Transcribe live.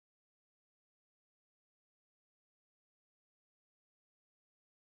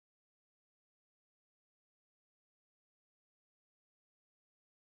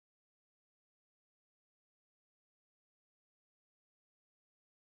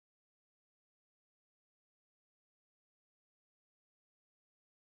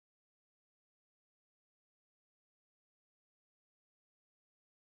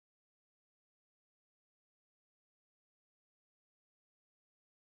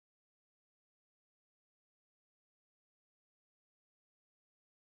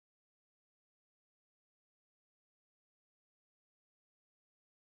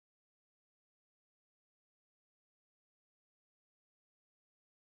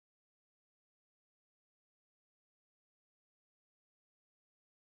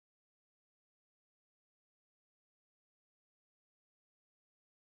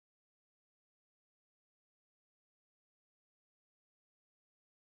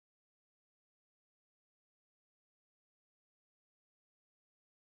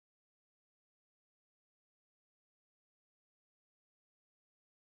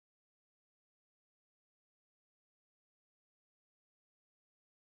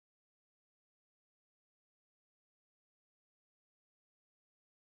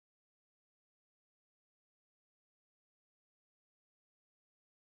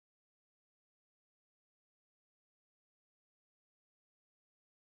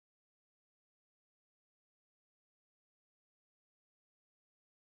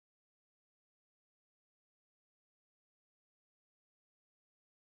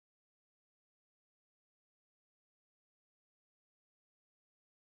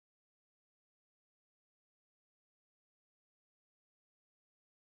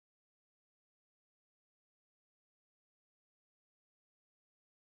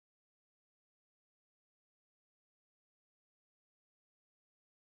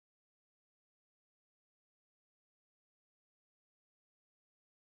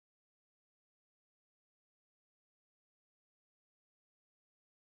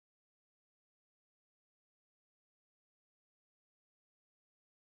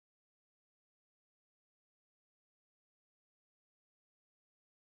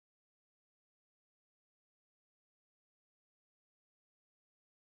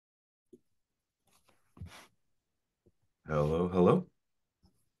Hello, hello.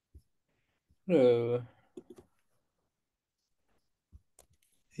 Hello.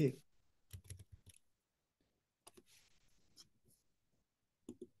 Hey.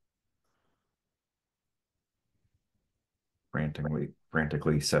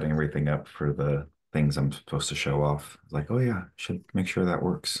 Frantically setting everything up for the things I'm supposed to show off. Like, oh yeah, should make sure that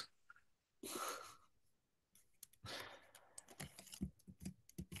works.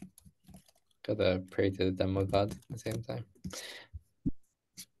 Gotta pray to the demo god at the same time.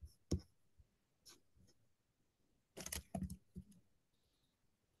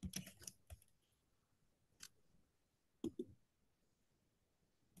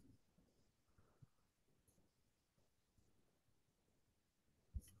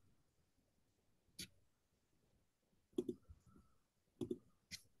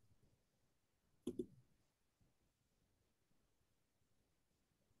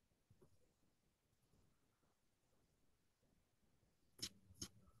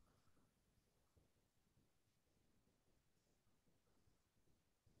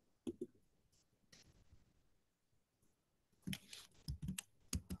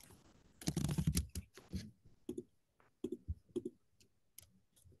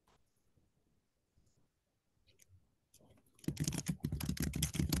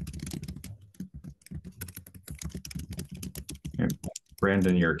 Yeah.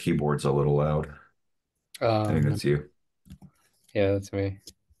 Brandon, your keyboard's a little loud. I think No, that's you. yeah, that's me.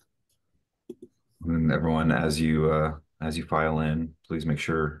 And everyone, as you file in, please make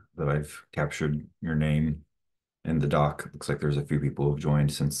sure that I've captured your name in the doc. Looks like there's a few people who've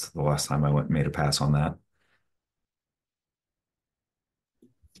joined since the last time I went made a pass on that.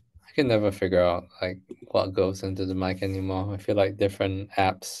 I can never figure out like what goes into the mic anymore. I feel like different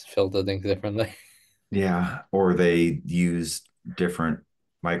apps filter things differently. Yeah, or they use different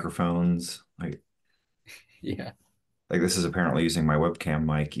microphones. Yeah. Like this is apparently using my webcam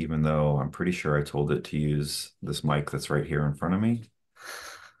mic, even though I'm pretty sure I told it to use this mic that's right here in front of me.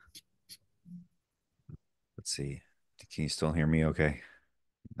 Let's see. Can you still hear me okay?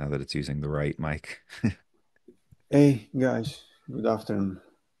 Now that it's using the right mic. Hey guys, good afternoon,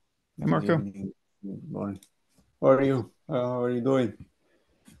 Hey, good Marco. evening, good morning. How are you? How are you doing?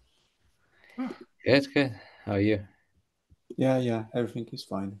 Good, good. How are you? Yeah, everything is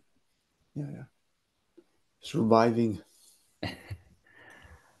fine. Yeah. Surviving. I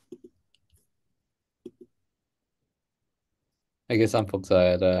guess some folks are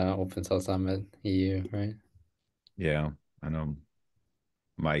at Open Source Summit EU, right? Yeah, I know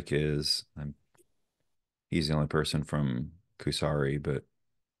Mike is. He's the only person from Kusari, but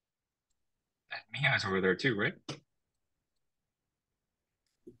Miha's over there too, right?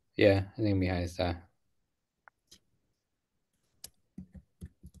 Yeah, I think Mihai is there.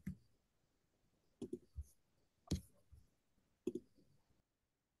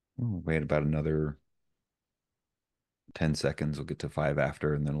 We'll wait about another 10 seconds. We'll get to five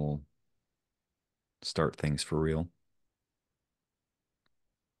after, and then we'll start things for real.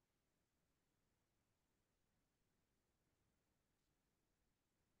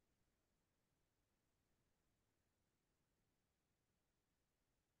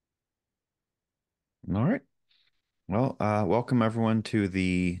 All right. Well, welcome everyone to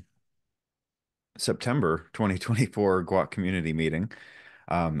the September 2024 GUAC community meeting.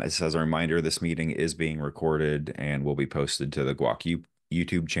 As a reminder, this meeting is being recorded and will be posted to the GUAC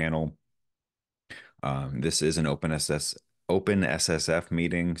YouTube channel. This is an open SSF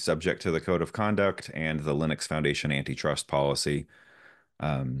meeting subject to the Code of Conduct and the Linux Foundation antitrust policy.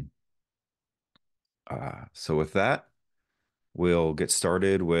 Um, so with that, we'll get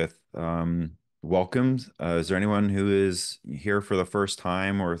started with welcomes. Is there anyone who is here for the first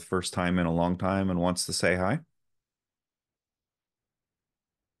time or first time in a long time and wants to say hi?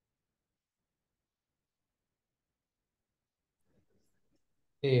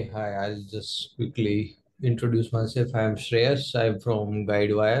 Hey, hi. I'll just quickly introduce myself. I'm Shreyas. I'm from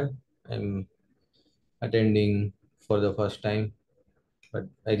GuideWire. I'm attending for the first time, but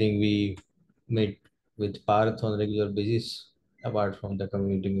I think we meet with Parth on regular basis, apart from the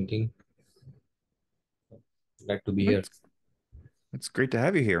community meeting. Glad to be here. It's great to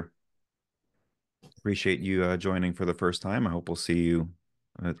have you here. Appreciate you joining for the first time. I hope we'll see you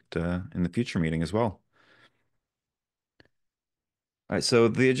in the future meeting as well. All right, so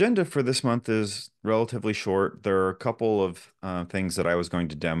the agenda for this month is relatively short. There are a couple of things that I was going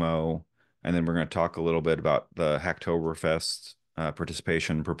to demo, and then we're going to talk a little bit about the Hacktoberfest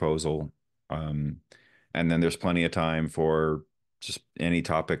participation proposal. Um, and then there's plenty of time for just any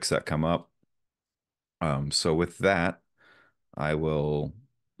topics that come up. So with that, I will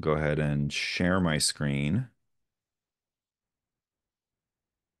go ahead and share my screen.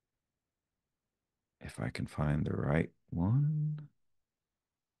 if I can find the right one.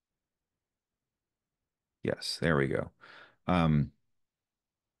 Yes, there we go. Um,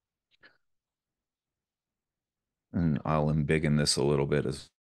 and I'll embiggen this a little bit as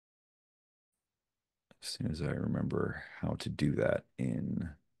soon as I remember how to do that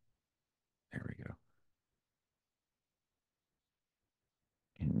there we go,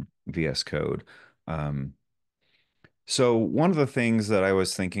 in VS Code. Um, so one of the things that I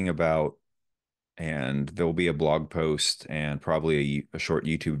was thinking about, and there'll be a blog post and probably a short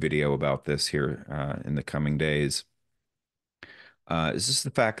YouTube video about this here in the coming days, is just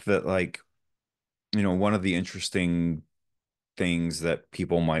the fact that, like, one of the interesting things that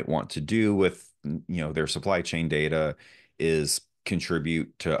people might want to do with their supply chain data is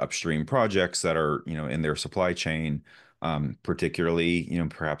contribute to upstream projects that are in their supply chain, particularly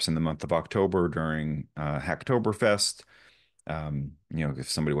perhaps in the month of October during Hacktoberfest. If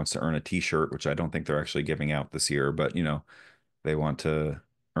somebody wants to earn a t-shirt, which I don't think they're actually giving out this year, but they want to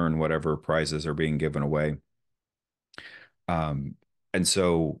earn whatever prizes are being given away. And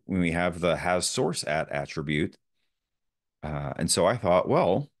so when we have the has source at attribute, and so I thought,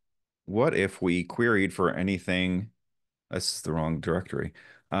 well, what if we queried for anything? That's the wrong directory.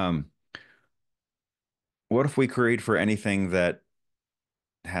 Um, what if we queried for anything that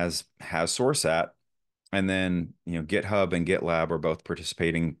has source at, and then GitHub and GitLab are both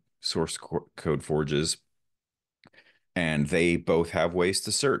participating source code forges, and they both have ways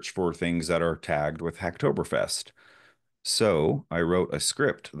to search for things that are tagged with Hacktoberfest. So I wrote a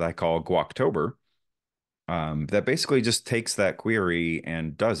script that I call Guactober, that basically just takes that query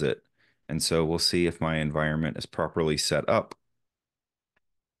and does it. And so we'll see if my environment is properly set up.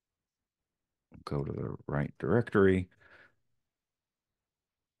 Go to the right directory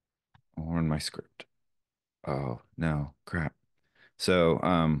or in my script. Oh, no, crap. So,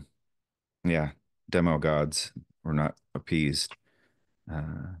 yeah, demo gods were not appeased.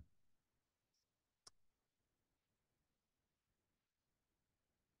 Uh,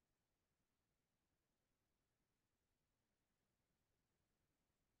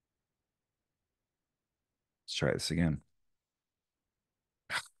 let's try this again.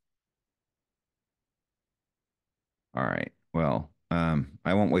 All right. Well,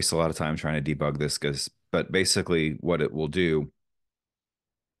 I won't waste a lot of time trying to debug this but basically what it will do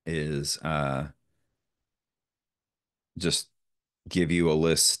is just give you a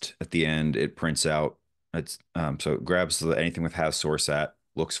list at the end. It prints out. So it grabs anything with has source at,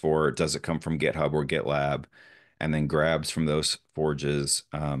 looks for it, does it come from GitHub or GitLab, and then grabs from those forges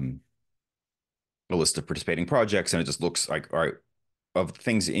a list of participating projects, and it just looks like, all right, of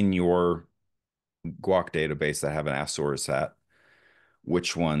things in your GUAC database that have an has source at,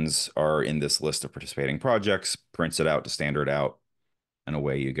 which ones are in this list of participating projects, prints it out to standard out, and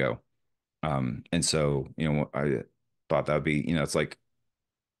away you go. And so, I thought that would be, it's like,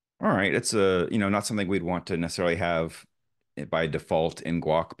 all right, it's not something we'd want to necessarily have by default in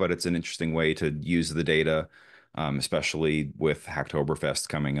GUAC, but it's an interesting way to use the data, especially with Hacktoberfest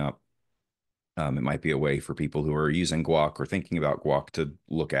coming up. It might be a way for people who are using GUAC or thinking about GUAC to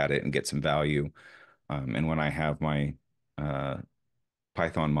look at it and get some value. And when I have my uh,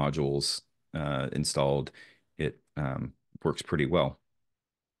 Python modules installed, it works pretty well.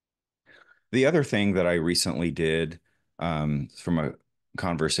 The other thing that I recently did, from a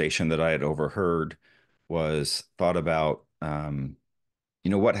conversation that I had overheard, was thought about,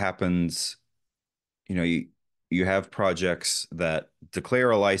 what happens, you have projects that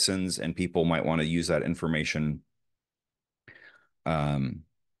declare a license and people might want to use that information um,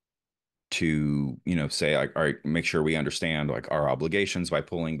 to, say, like, all right, make sure we understand like our obligations by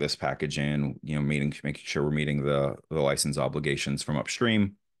pulling this package in, making sure we're meeting the license obligations from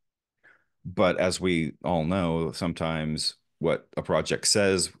upstream. But as we all know, sometimes what a project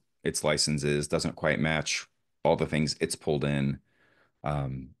says its license is doesn't quite match all the things it's pulled in.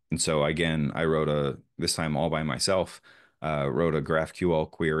 And so again, I wrote this time all by myself, wrote a GraphQL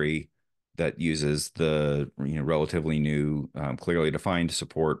query that uses the relatively new, clearly defined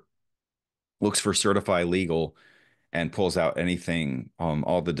support, looks for certify legal, and pulls out anything,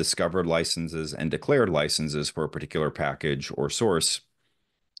 all the discovered licenses and declared licenses for a particular package or source.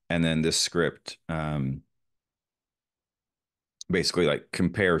 And then this script basically like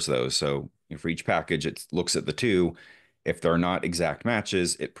compares those. So for each package, it looks at the two. If they're not exact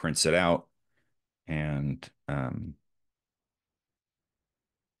matches, it prints it out. And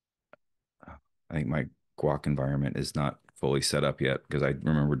I think my GUAC environment is not fully set up yet because I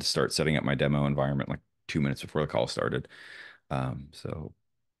remembered to start setting up my demo environment like 2 minutes before the call started. So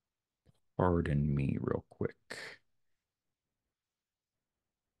pardon me real quick.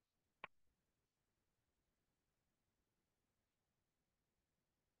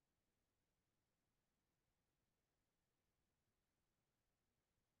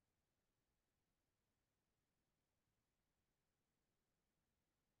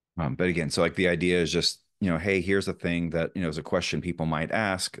 But again, so like the idea is just, hey, here's a thing that, is a question people might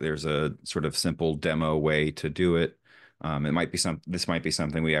ask. There's a sort of simple demo way to do it. This might be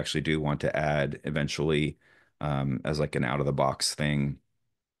something we actually do want to add eventually, as like an out of the box thing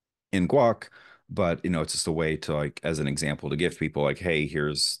in GUAC. But, it's just a way to like, as an example, to give people like, hey,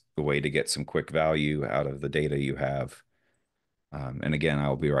 here's the way to get some quick value out of the data you have. And again,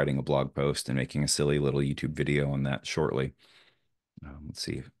 I'll be writing a blog post and making a silly little YouTube video on that shortly. Let's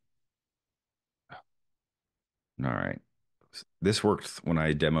see. All right. This worked when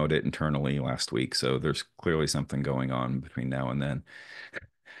I demoed it internally last week, so there's clearly something going on between now and then.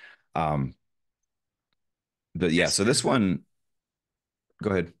 Um, but yeah, so this one, go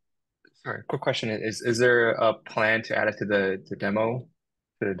ahead. Sorry, quick question. Is there a plan to add it to the demo,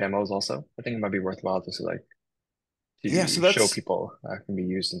 to the demos also? I think it might be worthwhile just to like Yeah, so to show people how it can be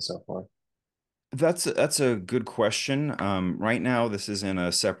used and so forth. that's a good question. Right now, this is in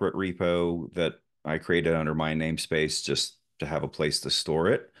a separate repo that I created under my namespace just to have a place to store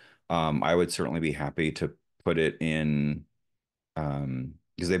it. I would certainly be happy to put it in,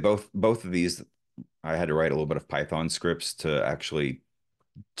 because they both of these, I had to write a little bit of Python scripts to actually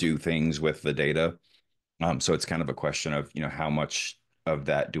do things with the data. So it's kind of a question of, how much of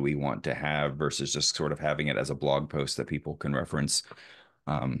that do we want to have versus just sort of having it as a blog post that people can reference.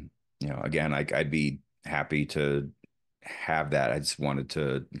 Um, again, I'd be happy to have that. I just wanted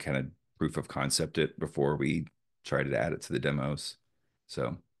to kind of proof of concept it before we try to add it to the demos.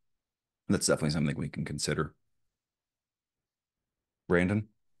 So that's definitely something we can consider. Brandon?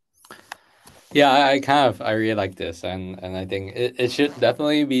 Yeah, I really like this, and I think it should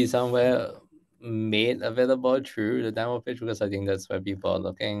definitely be somewhere made available through the demo page, because I think that's where people are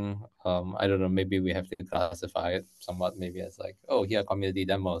looking. I don't know, maybe we have to classify it somewhat, maybe as like, oh, here community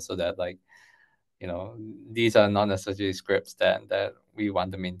demo, so that like, these are not necessarily scripts that we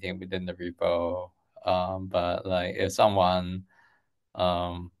want to maintain within the repo. But like if someone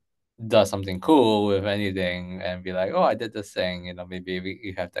um does something cool with anything and be like, oh, I did this thing, maybe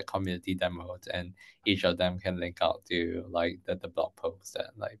we have that community demos, and each of them can link out to like the blog post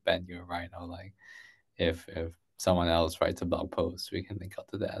that like Ben, you write, or like if someone else writes a blog post, we can link out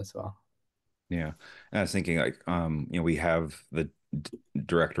to that as well. Yeah. And I was thinking like, we have the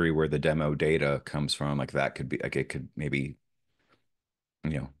directory where the demo data comes from. Like that could be like, it could maybe,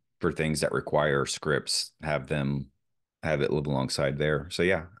 you know, for things that require scripts, have it live alongside there. So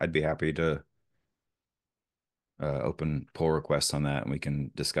yeah, I'd be happy to open pull requests on that, and we can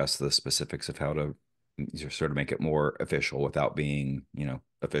discuss the specifics of how to just sort of make it more official without being,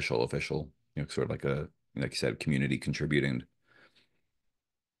 official, sort of like like you said, community contributing.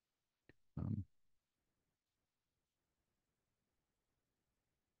 Um,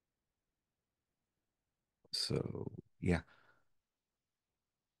 so yeah.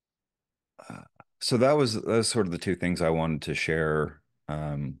 Uh, so that was sort of the two things I wanted to share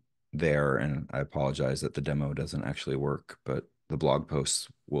there, and I apologize that the demo doesn't actually work, but the blog posts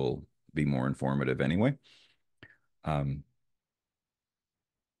will be more informative anyway. Um,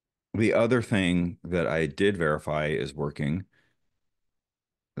 the other thing that I did verify is working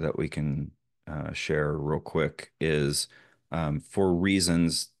that we can share real quick is, for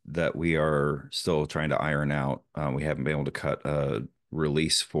reasons that we are still trying to iron out. We haven't been able to cut a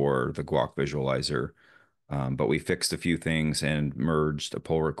release for the GUAC visualizer. But we fixed a few things and merged a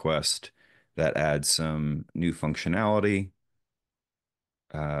pull request that adds some new functionality.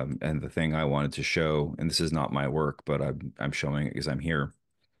 And the thing I wanted to show, and this is not my work, but I'm showing it because I'm here,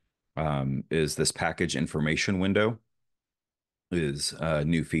 is this package information window is a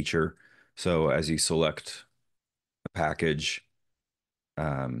new feature. So as you select a package,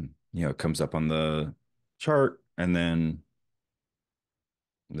 it comes up on the chart, and then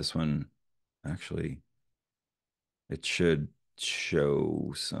this one actually it should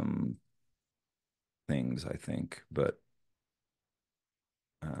show some things, I think, but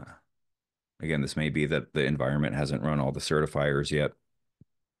uh, again, this may be that the environment hasn't run all the certifiers yet.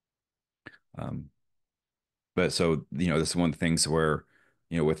 Um, but so, this is one of the things where,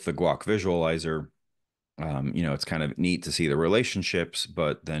 with the GUAC visualizer, it's kind of neat to see the relationships,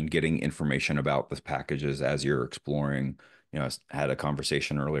 but then getting information about the packages as you're exploring. I had a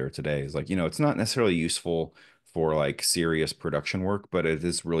conversation earlier today. It's like, it's not necessarily useful for like serious production work, but it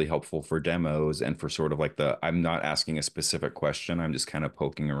is really helpful for demos and for sort of like I'm not asking a specific question. I'm just kind of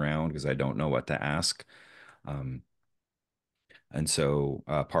poking around because I don't know what to ask. Um, and so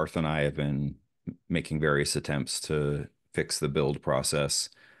Parth and I have been making various attempts to fix the build process,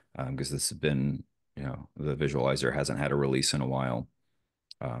 because this has been, the visualizer hasn't had a release in a while.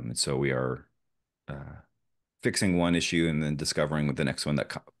 And so we are fixing one issue and then discovering the next one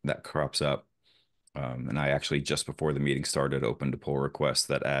that crops up. And I actually just before the meeting started opened a pull request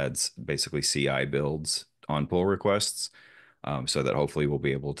that adds basically CI builds on pull requests, so that hopefully we'll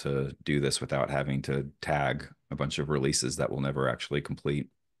be able to do this without having to tag a bunch of releases that will never actually complete.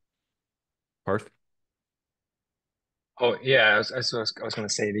 Parth? Oh yeah, I was going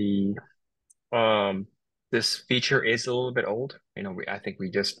to say this feature is a little bit old. I think we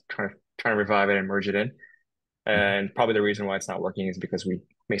just trying to revive it and merge it in. Mhm. And probably the reason why it's not working is because we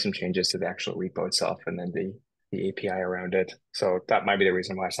made some changes to the actual repo itself and then the API around it. So that might be the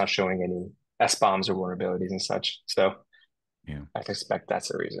reason why it's not showing any SBOMs or vulnerabilities and such. So Yeah. I suspect that's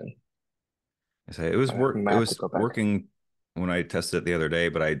the reason. I say it was We work. It might have to was go back. working when I tested it the other day,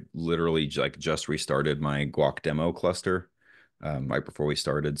 but I literally like just restarted my GUAC demo cluster right before we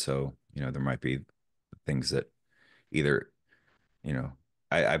started. So there might be things that either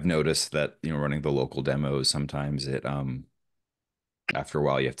I've noticed that running the local demos sometimes it after a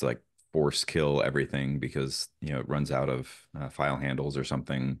while you have to like force kill everything because it runs out of file handles or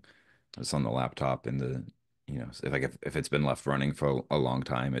something that's on the laptop and the if it's been left running for a long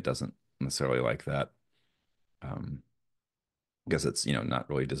time it doesn't necessarily like that. um because it's not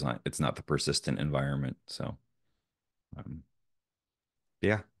really designed, it's not the persistent environment. So um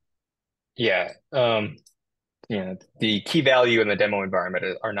yeah. Yeah. The key value in the demo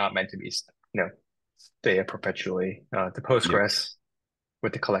environment are not meant to be, stay perpetually. The Yep. Postgres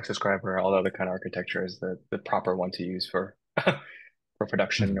with the collect subscriber, all the other kind of architecture is the proper one to use for for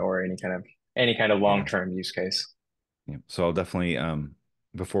production or any kind of Yeah. long-term use case. Yeah. So I'll definitely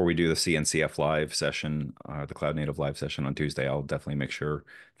before we do the CNCF live session, the Cloud Native live session on Tuesday, I'll definitely make sure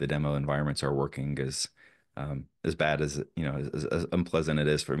the demo environments are working as bad as as unpleasant it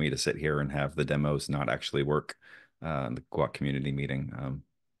is for me to sit here and have the demos not actually work in the GUAC community meeting.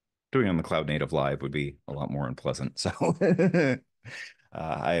 Doing on the Cloud Native live would be a lot more unpleasant. So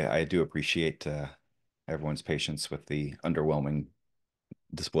I do appreciate everyone's patience with the underwhelming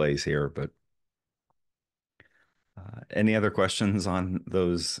displays here, but any other questions on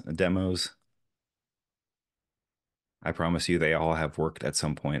those demos? I promise you they all have worked at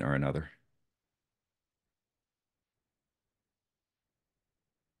some point or another.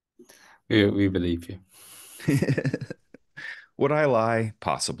 We believe you. Would I lie?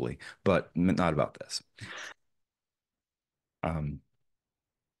 Possibly, but not about this. Um,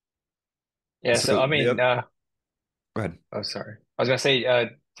 Yeah. So so I the mean, other, go ahead. oh sorry, I was gonna say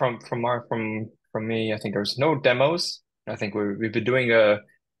from me, I think there's no demos. I think we've been doing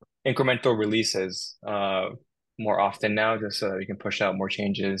incremental releases more often now, just so that we can push out more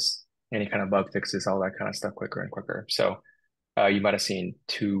changes, any kind of bug fixes, all that kind of stuff quicker and quicker. So you might have seen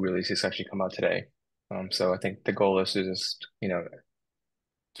two releases actually come out today. So I think the goal is to just,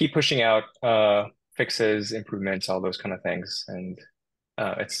 keep pushing out fixes, improvements, all those kind of things. And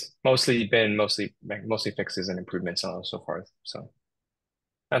it's mostly fixes and improvements so far. So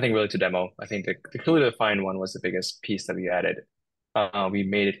nothing really to demo. I think the clearly defined one was the biggest piece that we added. We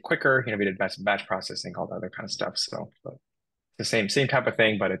made it quicker, we did batch processing, all the other kind of stuff. So but the same type of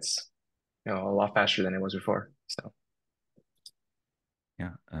thing, but it's a lot faster than it was before. So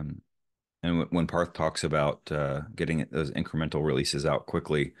Yeah. And when Parth talks about getting those incremental releases out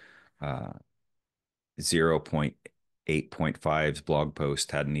quickly, uh, 0.8.5's blog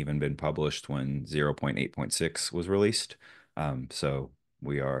post hadn't even been published when 0.8.6 was released. So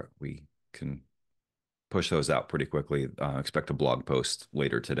we can push those out pretty quickly. Expect a blog post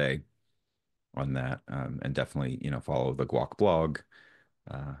later today on that, and definitely follow the GUAC blog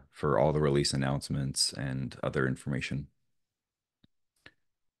for all the release announcements and other information.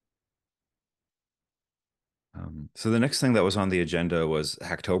 So the next thing that was on the agenda was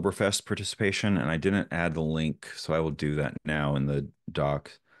Hacktoberfest participation, and I didn't add the link, so I will do that now in the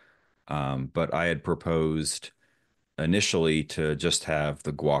doc. But I had proposed initially to just have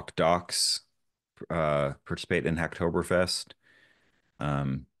the GUAC docs participate in Hacktoberfest.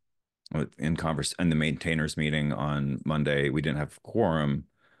 Um, in the maintainers meeting on Monday, we didn't have quorum,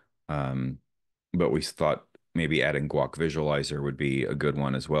 um, but we thought maybe adding GUAC Visualizer would be a good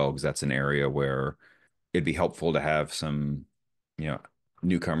one as well, because that's an area where it'd be helpful to have some, you know,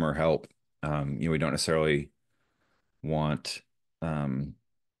 newcomer help. We don't necessarily want, the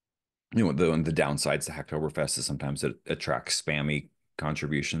downsides to Hacktoberfest is sometimes it attracts spammy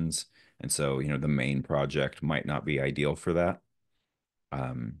contributions. And so, the main project might not be ideal for that.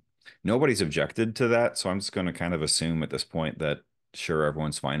 Um, Nobody's objected to that. So I'm just going to kind of assume at this point that sure,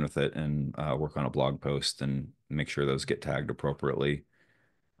 everyone's fine with it and work on a blog post and make sure those get tagged appropriately.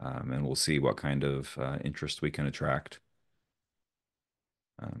 And we'll see what kind of interest we can attract.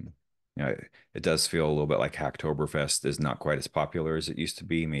 Um, it does feel a little bit like Hacktoberfest is not quite as popular as it used to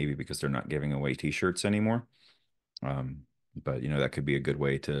be, maybe because they're not giving away t-shirts anymore. Um, but that could be a good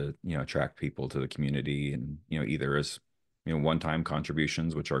way to, attract people to the community and, either as, one-time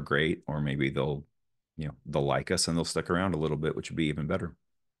contributions, which are great, or maybe they'll like us and they'll stick around a little bit, which would be even better.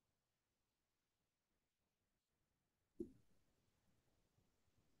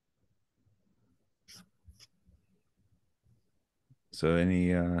 So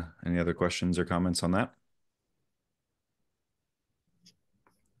any other questions or comments on that?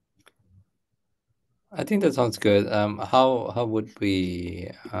 I think that sounds good. How would we?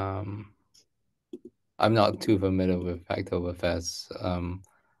 I'm not too familiar with Hacktoberfest.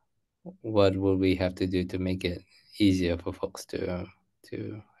 What would we have to do to make it easier for folks to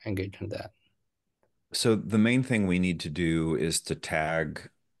engage in that? So the main thing we need to do is to tag,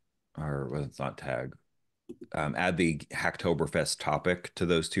 or well, it's not tag, add the Hacktoberfest topic to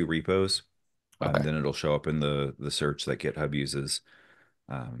those two repos. Okay. Then it'll show up in the search that GitHub uses.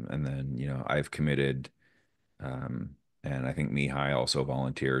 And then, I've committed, and I think Mihai also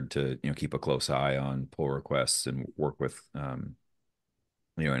volunteered to, keep a close eye on pull requests and work with,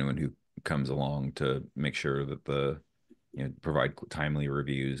 anyone who comes along to make sure that provide timely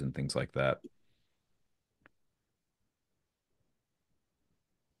reviews and things like that.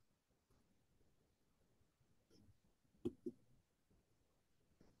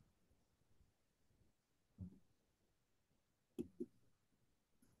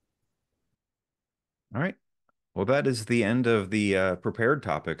 All right. Well, that is the end of the prepared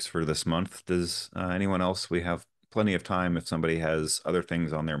topics for this month. Does anyone else? We have plenty of time if somebody has other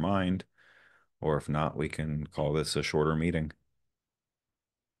things on their mind, or if not, we can call this a shorter meeting.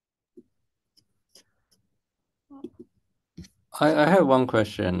 I have one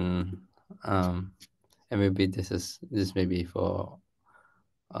question, and maybe this may be for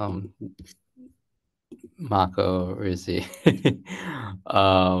Marco or Rizzi.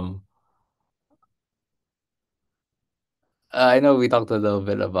 I know we talked a little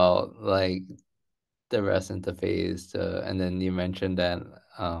bit about like the REST interface, and then you mentioned that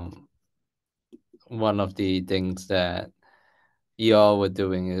one of the things that y'all were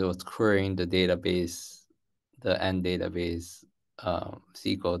doing was querying the database, the end database,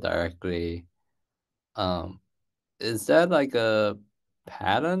 SQL directly. Is that like a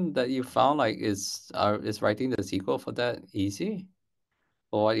pattern that you found? Like, is writing the SQL for that easy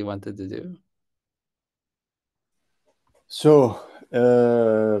for what you wanted to do? So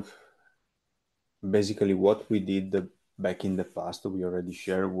basically what we did back in the past, we already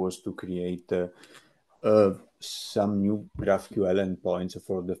shared, was to create some new GraphQL endpoints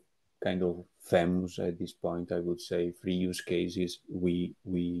for the kind of famous, at this point, I would say, free use cases we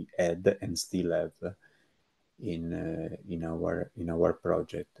had and still have in our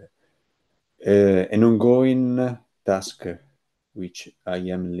project. An ongoing task which I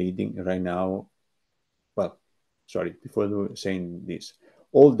am leading right now. Well, sorry, before saying this,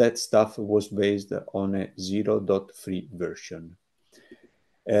 all that stuff was based on a 0.3 version.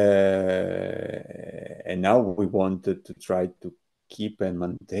 And now we wanted to try to keep and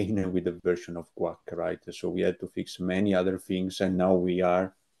maintain with the version of GUAC, right? So we had to fix many other things, and now we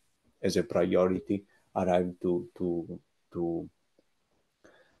are, as a priority, arrived to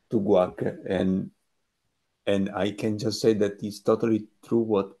GUAC, and I can just say that it's totally true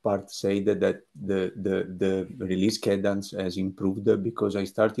what Part said, that the release cadence has improved, because I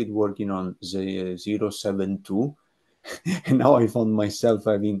started working on the 0.7.2 and now I found myself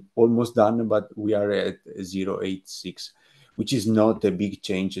having almost done, but we are at 0.86, which is not a big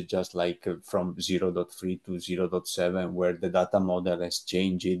change, just like from 0.3 to 0.7, where the data model has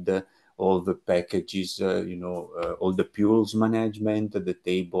changed, all the packages, all the pools management, the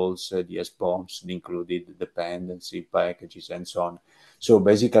tables, the SBOMs, the included dependency packages, and so on. So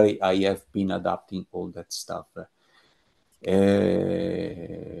basically, I have been adapting all that stuff.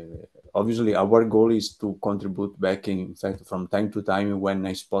 Obviously, our goal is to contribute back. In fact, from time to time, when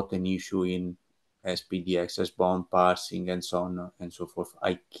I spot an issue in SPDX, SBOM parsing, and so on and so forth,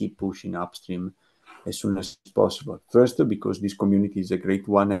 I keep pushing upstream as soon as possible. First, because this community is a great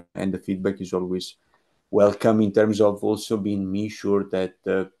one, and the feedback is always welcome, in terms of also being me sure that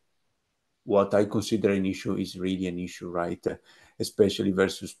what I consider an issue is really an issue, right? Especially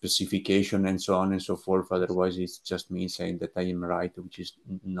versus specification and so on and so forth. Otherwise, it's just me saying that I am right, which is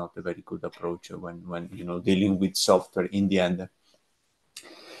not a very good approach when dealing with software in the end.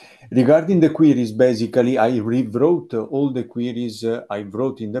 Regarding the queries, basically, I rewrote all the queries I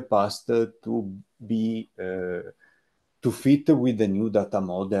wrote in the past to be to fit with the new data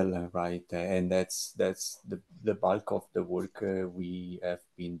model, right? And that's the bulk of the work we have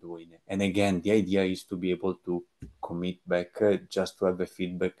been doing. And again, the idea is to be able to commit back just to have a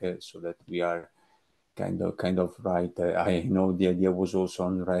feedback so that we are kind of right. I know the idea was also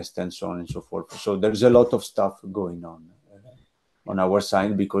on REST and so on and so forth. So there's a lot of stuff going on our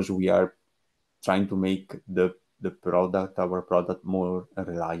side because we are trying to make our product more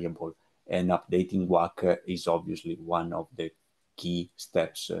reliable, and updating GUAC is obviously one of the key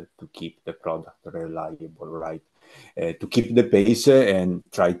steps to keep the product reliable, right? To keep the pace and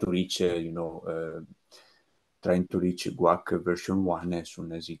trying to reach GUAC version 1 as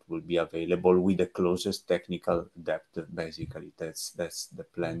soon as it will be available with the closest technical depth. Basically, that's the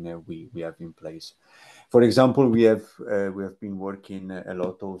plan we have in place. For example, we have been working a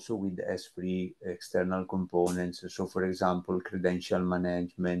lot also with S3 external components. So, for example, credential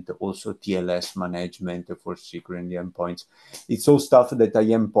management, also TLS management for securing the endpoints. It's all stuff that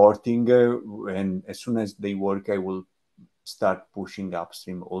I am porting, and as soon as they work, I will start pushing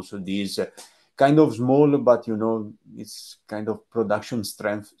upstream. Also, these kind of small, but it's kind of production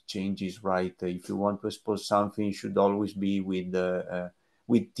strength changes, right? If you want to expose something, it should always be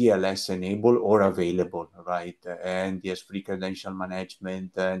with TLS enabled or available, right? And yes, free credential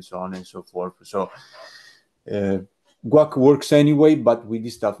management and so on and so forth. So GUAC works anyway, but with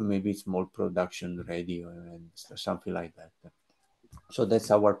this stuff, maybe it's more production ready and something like that. So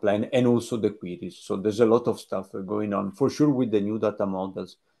that's our plan, and also the queries. So there's a lot of stuff going on. For sure, with the new data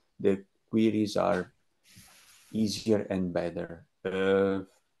models, the queries are easier and better.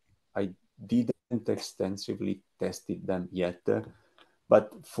 I didn't extensively tested them yet, but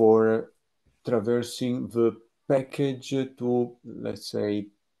for traversing the package to, let's say,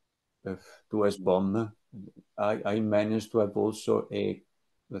 to SBOM, I managed to have also a,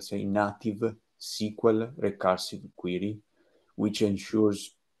 let's say, native SQL recursive query, which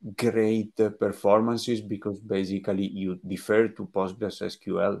ensures great performances because basically you defer to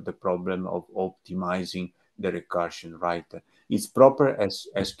PostgreSQL the problem of optimizing the recursion, right? It's proper as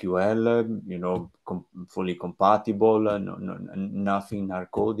SQL, fully compatible, nothing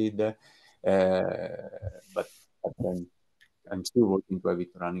hard-coded, but then I'm still working to have it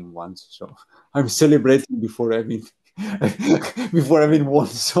running once, so I'm celebrating before having before having one.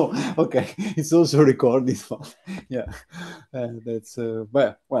 So okay, it's also recorded. But yeah, that's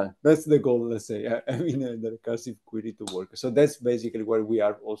well, that's the goal. Let's say I mean the recursive query to work. So that's basically where we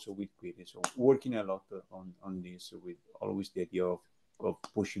are also with queries. So working a lot on this with always the idea of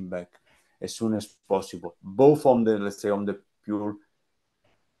pushing back as soon as possible, both on the, let's say, on the pure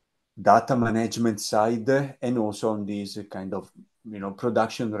data management side and also on these kind of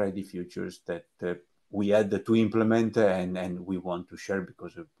production ready features that we had to implement and we want to share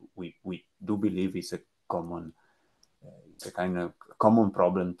because we do believe it's a kind of common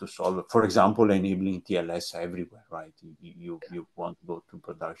problem to solve. For example, enabling TLS everywhere, right? You won't go to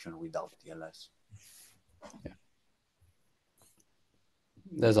production without TLS. Yeah.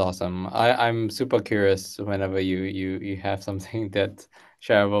 That's awesome. I'm super curious whenever you have something that's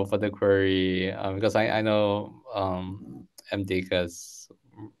shareable for the query, because I know MDCas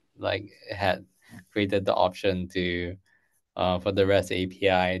like had created the option to for the REST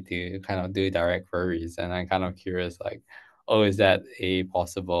API to kind of do direct queries, and I'm kind of curious, like, oh, is that a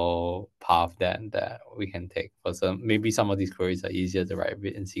possible path that we can take for some? Maybe some of these queries are easier to write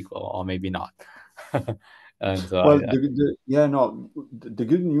in SQL, or maybe not. And so Well, the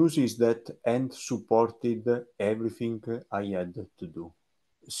good news is that Ant supported everything I had to do.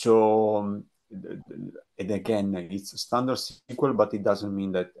 So, and again, it's standard SQL, but it doesn't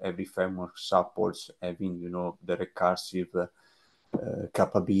mean that every framework supports having, the recursive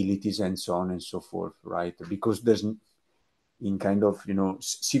capabilities and so on and so forth, right? Because there's in kind of,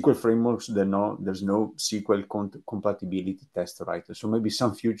 SQL frameworks, there's no SQL compatibility test, right? So maybe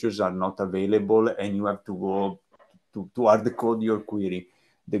some features are not available and you have to go to hard code your query.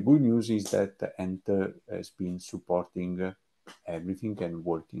 The good news is that Enter has been supporting everything and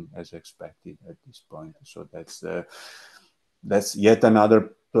working as expected at this point. So that's yet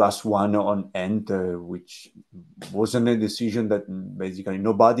another plus one on Enter, which wasn't a decision that basically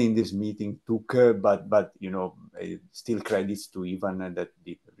nobody in this meeting took, but still credits to Ivan that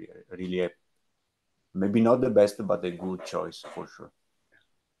did really maybe not the best, but a good choice for sure.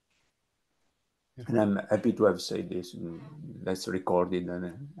 And I'm happy to have said this. That's recorded,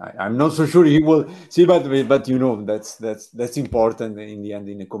 and I'm not so sure he will see, but that's important in the end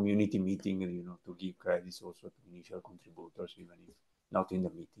in a community meeting, to give credits also to initial contributors, even if not in the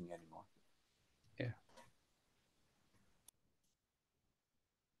meeting anymore. yeah.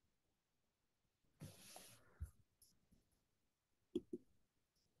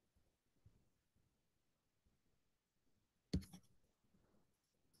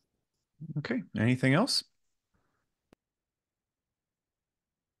 Okay, anything else?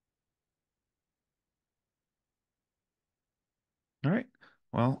 All right.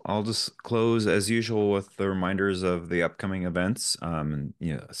 Well, I'll just close as usual with the reminders of the upcoming events. And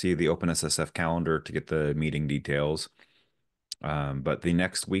see the OpenSSF calendar to get the meeting details. But the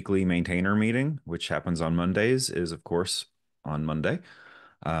next weekly maintainer meeting, which happens on Mondays, is of course on Monday.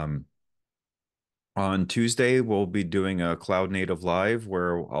 Um, on Tuesday, we'll be doing a Cloud Native Live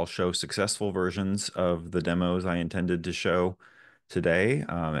where I'll show successful versions of the demos I intended to show today.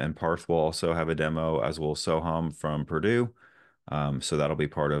 And Parth will also have a demo, as will Soham from Purdue. So that'll be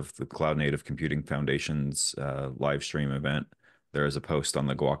part of the Cloud Native Computing Foundation's live stream event. There is a post on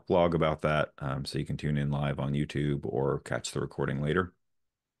the GUAC blog about that, so you can tune in live on YouTube or catch the recording later.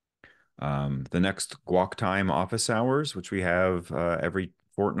 The next GUAC time office hours, which we have every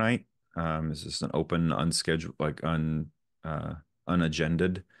fortnight, is just an open, unscheduled,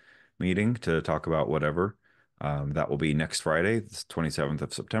 unagended meeting to talk about whatever. That will be next Friday, the 27th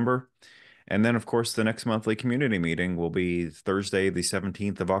of September. And then, of course, the next monthly community meeting will be Thursday, the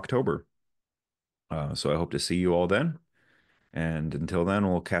 17th of October. So I hope to see you all then. And until then,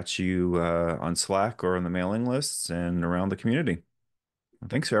 we'll catch you on Slack or on the mailing lists and around the community.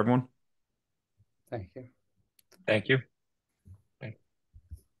 Thanks, everyone. Thank you. Thank you.